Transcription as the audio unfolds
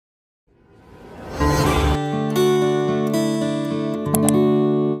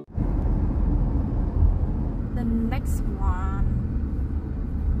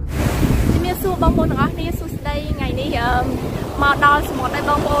đo một đây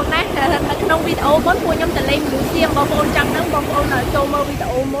bông ôn nè trong video muốn mua nhom từ lên mũi xiêm bông ôn trắng nắng bông ôn ở châu mơ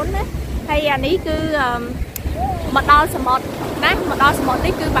video muốn đấy hay anh ấy cứ một đo một nè một đo một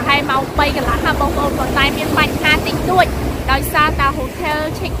đấy cứ bà hai màu bay cái lá ha bông ôn còn tay miếng bánh ha tinh đuôi đòi xa ta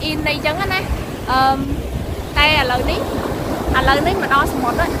hotel check in đây chẳng á nè đây là lời đấy mà đo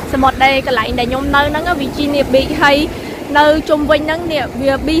một đây cái lại để nhom nơi nó có vị trí nghiệp bị hay nơi trung vinh nó nè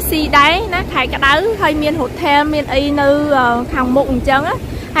việc BC đấy nó thay cái đó hay miền hotel miền y nơi hàng mụn trắng á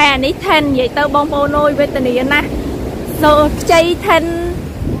hay là ní thêm vậy tao bông bô nôi về tình yêu nè rồi chơi thêm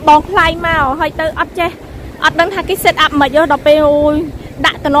bông play màu hay tao ấp chơi ấp đang hai cái setup mà do đọc ôi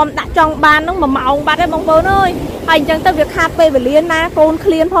đã tao nom đã trong ban nó mà màu ban đấy bông bô nôi hay chẳng tao việc HP về liên na con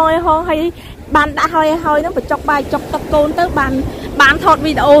clean thôi không hay ban đã hơi nó phải chọc bài chọc tập con tới bàn thọt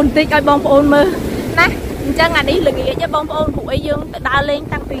video tí coi bông bô mơ nè chẳng là đi là nghĩa cho bông ôn của dương đã lên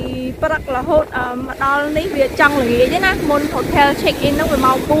tăng thì rất là hốt mà đo lấy việc trong là nghĩa chứ nè môn hotel check in nó phải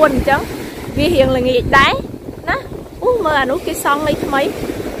màu buồn chứ vì hiện là nghĩa đấy đó mơ là nút cái son lấy mấy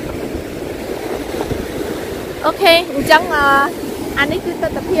ok chẳng anh ấy cứ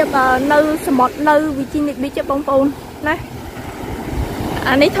tập hiệp nơi một nơi vị trí đi cho bông ôn nè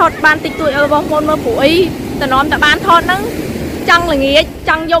anh ấy thọt ban tích tuổi ở bông ôn mơ của ấy ta nói ta ban thọt nó chân là nghĩa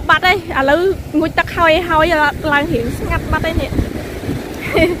chân vô bắt đây lư người ta hơi là hiện ngắt bắt đây nè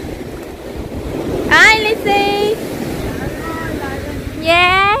hi Lizzie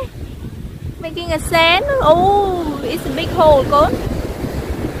yeah making a sand oh it's a big hole con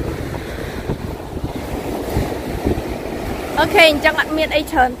ok chắc bạn miền ấy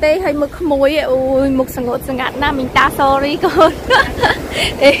trởn tê hay mực muối ui mực sừng ngột sừng ngạt na mình ta sorry con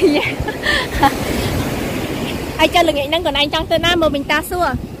ai chơi là nghĩ năng còn anh trong tên nam mà mình ta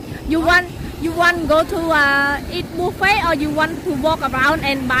xưa you want go to eat buffet or you want to walk around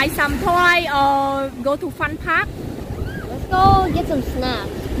and buy some toy or go to fun park let's go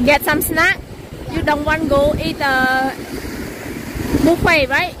get some snack you don't want go eat buffet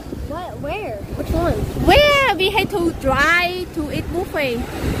right where which one where we had to try to eat buffet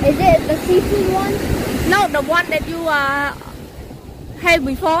is it the seafood one no the one that you had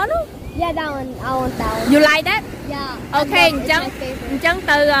before no yeah that one I want that one you like that yeah ok chân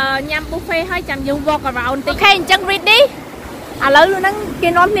từ nhâm buffet hơi chẳng dùng walk around ok chân read đi lớn luôn nó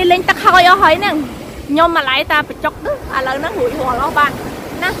kia nó lên tắc hơi ở hơi nè nhưng mà lại ta phải chọc đó lớn nó hủi hồ lo bạn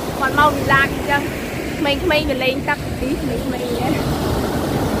nè còn mau bị lạc chân mình lên tắc tí mình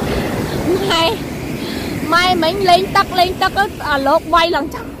mai mình lên tắc á lột quay lần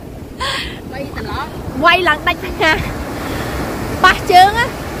chân quay lần đánh nha ba chương á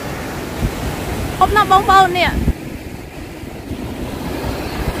hôm nào bông bông nè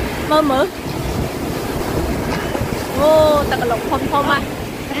mơ ô ta lộc phong à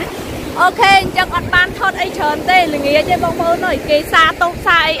ok chắc anh ban thốt ấy trơn tê là nghĩa cho bông bông nói kê xa tốt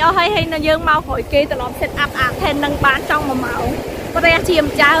xa ấy hay nó dương mau khỏi kê từ lọp set up thêm nâng bán trong mà màu có đây chìm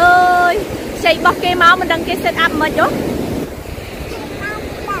cha ơi xây bọc kê máu mình đăng kê set up mà chút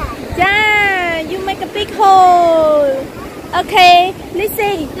cha you make a big hole ok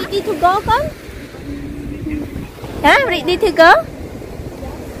Lizzie ready to go con hả ready to go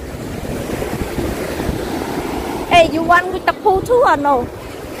hey you want with the pool too or no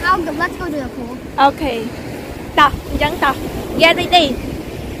let's go to the pool ok tao dẫn tao get ready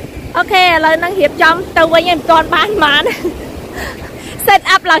ok lời năng hiệp trong từ quanh em toàn bán mà set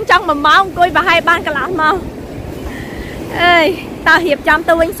up lần trong mà máu coi và hai ban cả lắm mau ê tao hiệp trong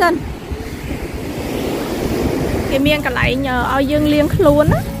từ quanh sân cái miếng cả lại nhờ ao dương liêng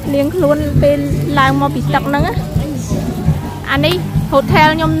luôn bên làng mà bị tận nắng á anh ấy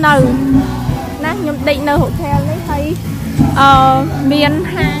hotel nhom nở nè nhom định nở hotel lấy thấy miền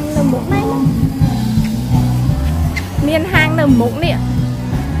hàng nở một này miền hàng nở một nè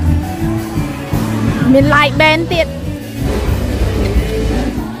miền lại bên tiện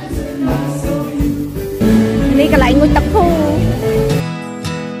đi cả lại ngồi tập khu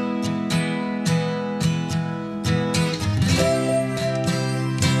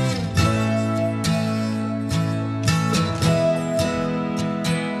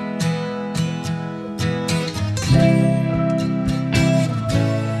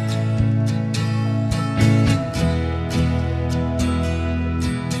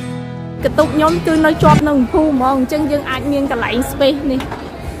cái tục nhóm từ nơi chọt nồng phu mong chân dương anh miên cả lại space này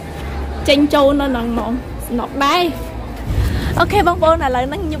tranh châu nó nồng mong nọt đây ok bông bông là lời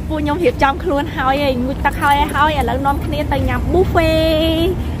nó vui nhóm hiệp trong luôn hỏi người ta hỏi là non kia tay nhắm buffet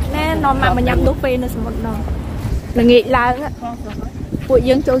nè non mà nhắm buffet nó một nó là nghĩ là buổi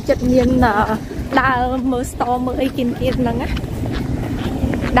dương châu chất nhiên là đã mở store mở ấy kinh kiệt nắng á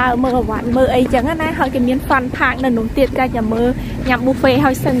đào mơ vạn mơ ấy chẳng á hơi cái miếng fan thang nên nổi tiệt ra nhà mơ nhằm buffet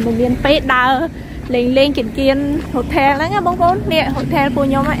hơi sân một miếng pet đào lên lên kiện kiên hotel đó nha bông bông nè hotel của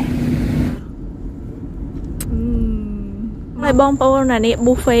nhau vậy này bông bông là nè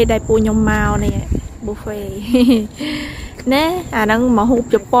buffet đại của nhau màu nè buffet nè đang mở hộp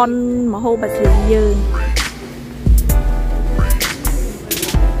Japan mở hộp bạch dư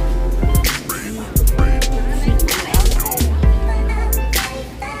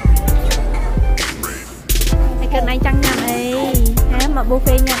cái này chăng nhà ấy hả mà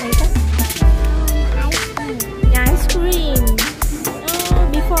buffet nhà ấy đó nhà ice cream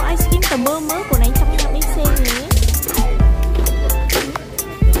before ice cream tầm mơ mớ của này trong nhà đi xem nhé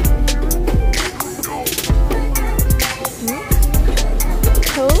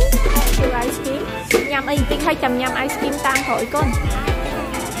thứ ice cream nhằm ấy tính 200 nhằm ice cream tan khỏi con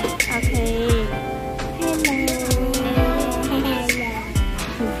ok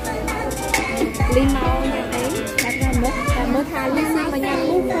limo nhà ấy là mơ thà limo mà nhà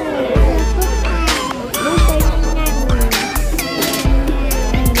buffet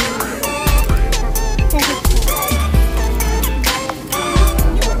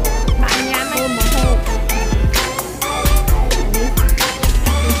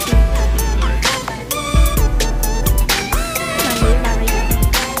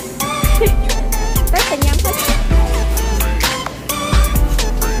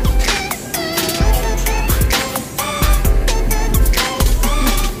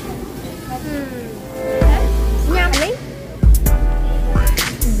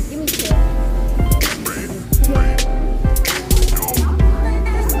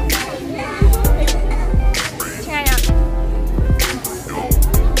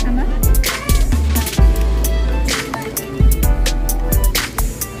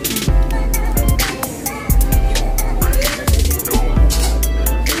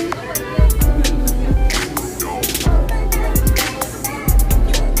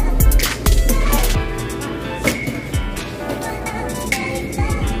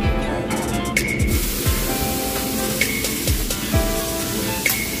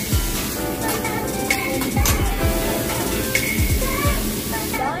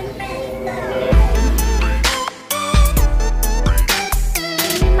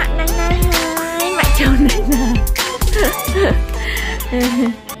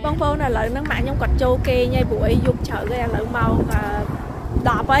bông phô là lợi nắng mạng trong quạt châu kê nhai buổi dục chợ ra lợi màu và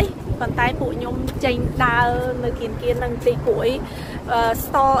đỏ ấy còn tay bụi nhung tranh đa nơi kiên kia năng tì buổi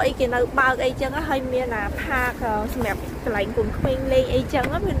store ấy kia nơi bao ấy chân á hơi miên là park mẹp lạnh cũng khuyên lên ấy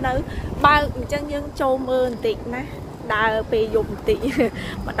chân á bên nơi bao chân nhân châu mơ tị nè đa về dùng tị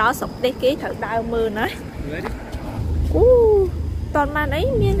mà đó sọc đây kế thử đa mơ nói toàn mà ấy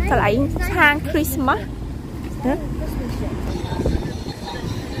miên lạnh hàng Christmas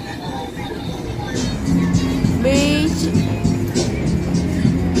beach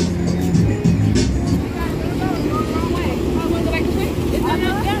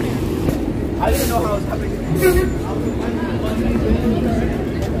I didn't know how it was happening.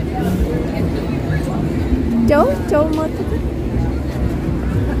 Châu mơ thích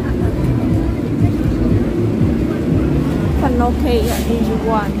phần ok ạ đi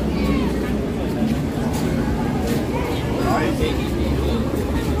quan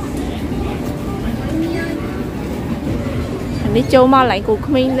đi châu mà lại của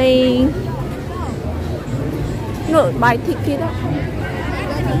mình đi nội bài thích kia đó.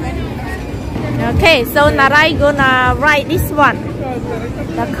 Okay, so Narai gonna ride this one,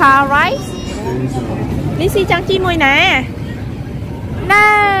 the car ride. Lizzy trang chi mùi nè.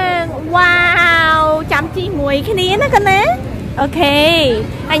 Nè, wow, chăm chi mùi cái này nó con nè. Okay,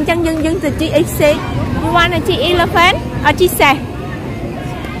 anh trang dân từ chi XC. You want a chi elephant or chi xe?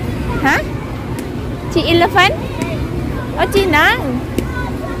 Hả? Chi elephant? Or chi nang?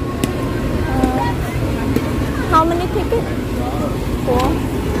 How many tickets? 4.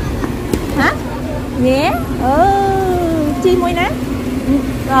 Hả? Nhé? Chi mùi nè.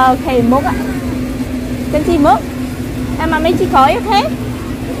 Ok, múc ạ. Tên chi múc. Em mà mấy chi khỏi thế?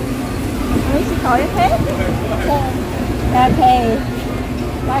 Mấy chi khỏi thế? Ok.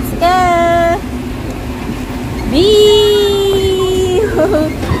 Let's go. Đi.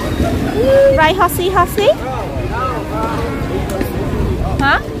 Right, horsey.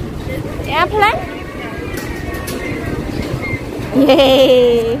 Hả? Airplane?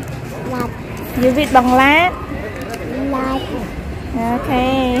 Yeah. You viết bằng lá. Ok.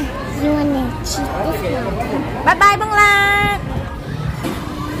 Bye bye Băng Lan.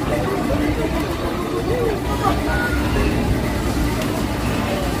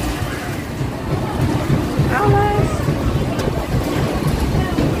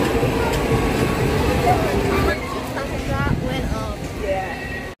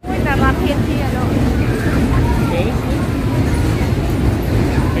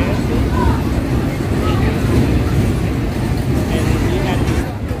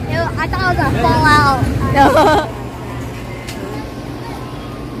 This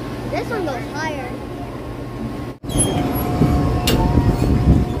one goes higher.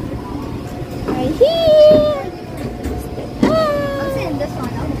 Right here. I'm sitting this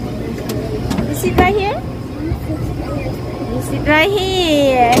one. You sit right here? You sit right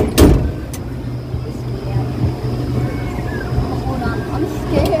here. Hold on. I'm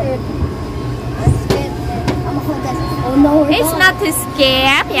scared. I'm scared. I'm gonna hold this. Oh no, It's not too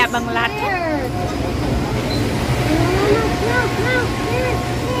scared. Dạ bằng lạch.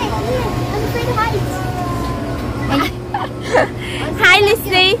 Hi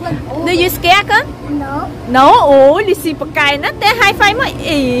Lizzie, do you scared con? No. No, ủa Lizzie bật cài nó té hai phai mới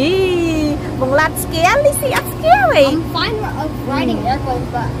ý. Bằng lạch scared, Lizzie up scared vậy. I'm fine riding airplanes,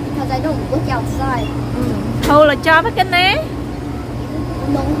 but because I don't look outside. Thôi là cho với cái né.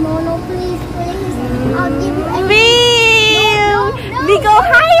 No, please. I'll give you everything. Will, we go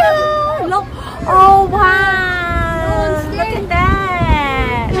higher. Look, oh wow, look at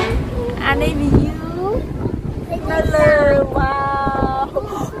that. I need you. Hello, wow.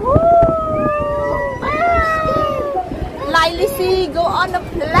 Wow. Like Lizzie, go on the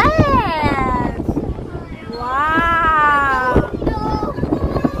plane. Wow.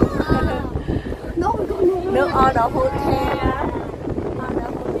 No. No, on the hotel. On the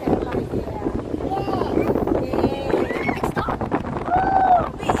hotel right there.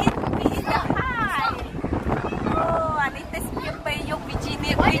 We in the high. Oh, I need to skip by your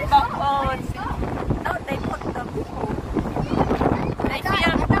Virginia big bone. No, they put the people. They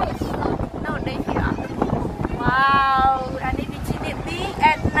feel. No, they feel on the people. Wow, I need Virginia big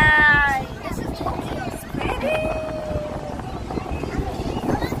at night. This is Tokyo. It's pretty.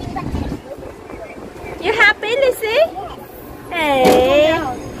 You happy, Lizzie? Hey,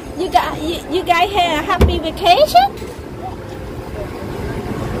 you guys had a happy vacation?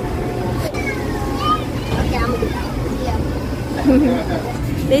 Okay, I'm gonna do that.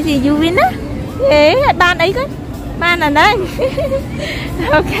 Lizzie, you win á? Ê, ban ấy coi. Ban là đây.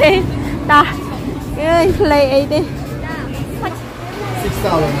 Ok. Rồi. Ơi, play ấy đi.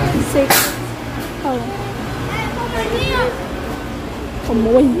 6,000 man. 6. Không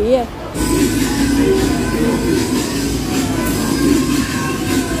mua gì à.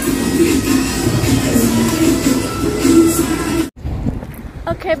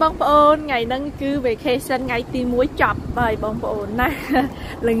 Ok bông ôn ngày nâng cư vacation ngày tìm muối chọc bài bông ôn nè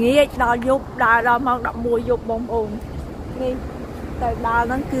là nghĩ đo dục đo mong đọc mùi dục bông ôn đi tại đo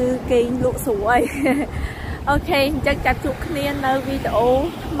nâng cư kỳ lụ sủi ok chắc chắn chụp khía nơi video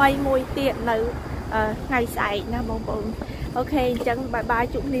mây mùi tiện nơi ngày xảy nè bông ôn ok chắc bye bye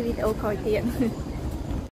chụp đi video khỏi tiện